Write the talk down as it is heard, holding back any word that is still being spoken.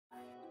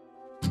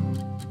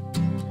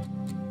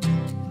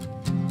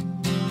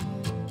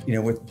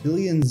With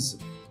billions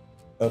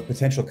of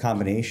potential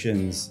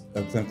combinations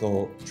of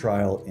clinical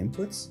trial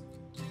inputs,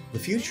 the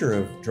future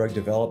of drug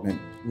development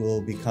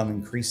will become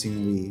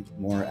increasingly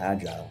more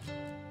agile,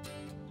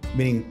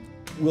 meaning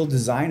we'll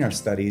design our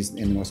studies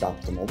in the most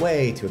optimal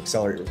way to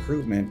accelerate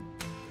recruitment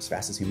as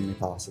fast as humanly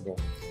possible,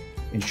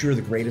 ensure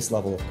the greatest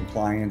level of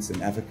compliance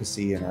and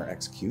efficacy in our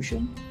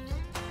execution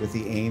with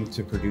the aim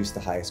to produce the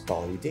highest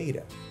quality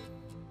data.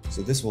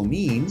 So this will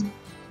mean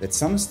that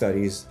some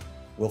studies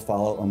will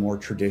follow a more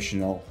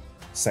traditional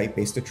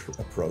site-based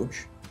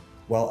approach,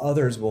 while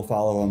others will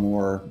follow a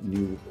more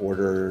new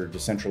order,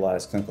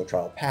 decentralized clinical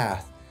trial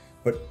path.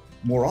 But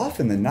more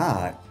often than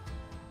not,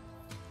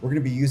 we're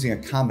going to be using a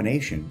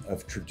combination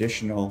of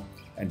traditional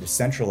and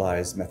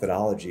decentralized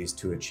methodologies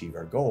to achieve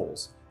our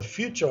goals. The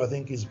future, I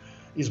think,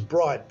 is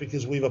bright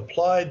because we've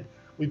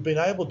been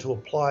able to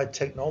apply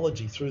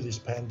technology through this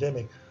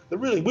pandemic that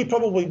really we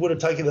probably would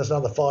have taken us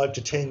another 5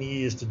 to 10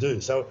 years to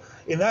do. So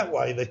in that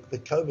way, the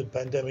COVID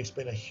pandemic's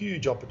been a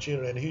huge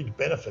opportunity and a huge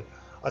benefit,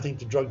 I think,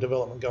 to drug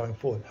development going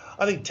forward.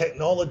 I think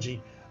technology,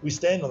 we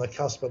stand on the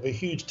cusp of a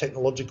huge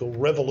technological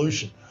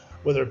revolution,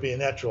 whether it be in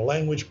natural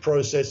language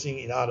processing,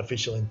 in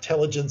artificial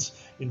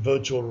intelligence, in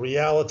virtual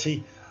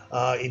reality,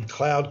 in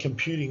cloud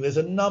computing. There's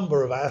a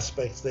number of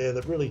aspects there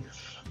that really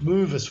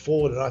move us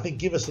forward and I think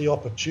give us the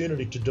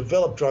opportunity to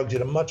develop drugs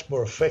in a much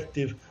more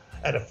effective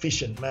and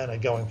efficient manner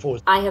going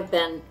forward. I have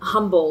been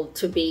humbled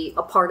to be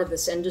a part of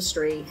this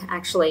industry,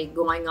 actually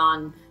going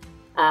on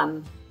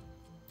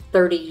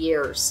 30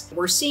 years.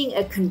 We're seeing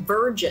a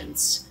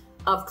convergence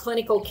of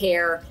clinical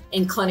care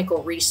and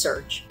clinical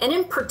research, and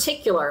in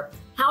particular,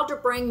 how to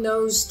bring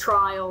those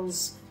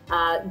trials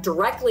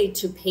directly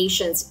to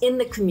patients in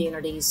the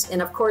communities.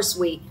 And of course,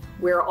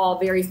 we're all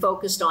very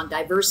focused on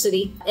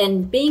diversity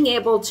and being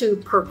able to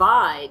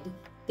provide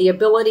the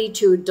ability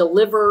to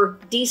deliver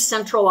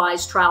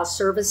decentralized trial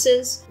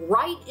services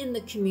right in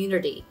the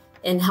community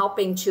and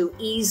helping to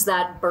ease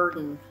that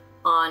burden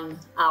on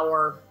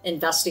our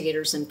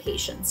investigators and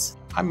patients.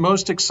 I'm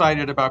most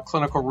excited about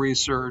clinical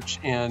research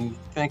and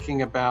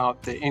thinking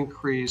about the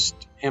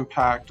increased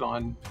impact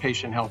on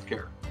patient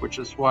healthcare, which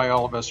is why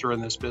all of us are in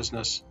this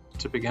business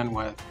to begin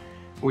with.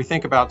 We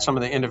think about some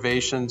of the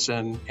innovations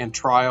in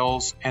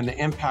trials and the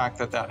impact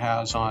that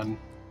has on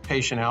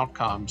patient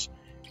outcomes.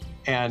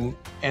 And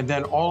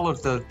then all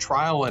of the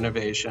trial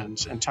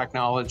innovations and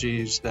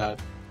technologies that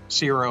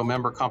ACRO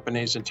member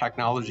companies and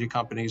technology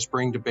companies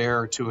bring to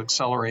bear to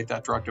accelerate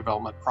that drug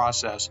development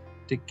process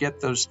to get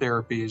those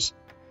therapies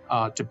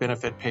to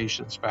benefit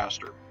patients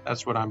faster.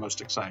 That's what I'm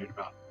most excited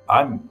about.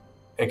 I'm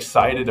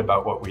excited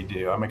about what we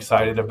do. I'm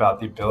excited about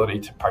the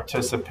ability to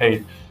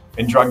participate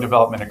in drug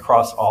development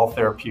across all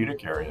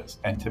therapeutic areas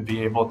and to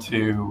be able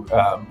to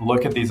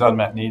look at these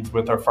unmet needs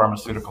with our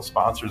pharmaceutical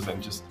sponsors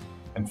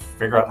and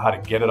figure out how to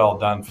get it all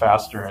done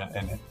faster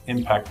and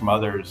impact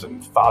mothers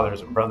and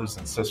fathers and brothers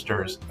and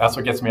sisters. That's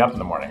what gets me up in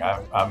the morning.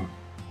 I'm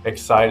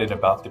excited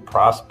about the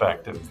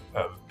prospect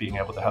of being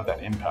able to have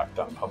that impact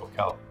on public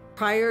health.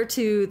 Prior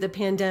to the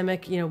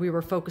pandemic, we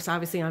were focused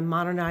obviously on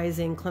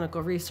modernizing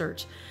clinical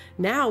research.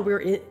 Now we're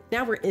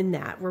in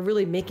that. We're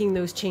really making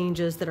those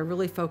changes that are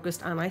really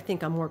focused on, I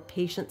think, a more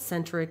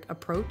patient-centric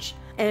approach.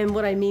 And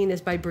what I mean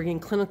is by bringing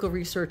clinical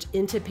research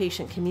into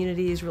patient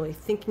communities, really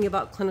thinking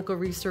about clinical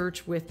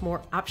research with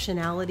more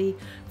optionality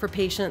for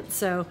patients.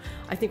 So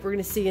I think we're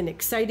going to see an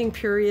exciting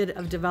period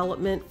of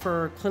development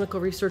for clinical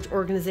research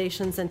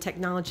organizations and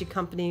technology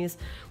companies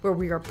where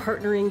we are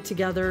partnering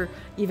together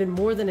even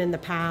more than in the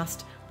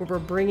past, where we're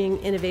bringing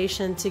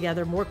innovation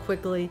together more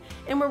quickly,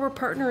 and where we're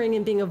partnering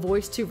and being a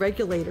voice to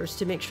regulators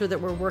to make sure that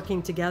we're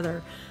working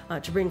together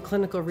to bring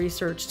clinical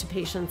research to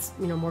patients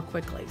more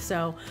quickly.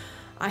 So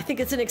I think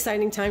it's an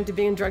exciting time to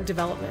be in drug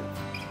development.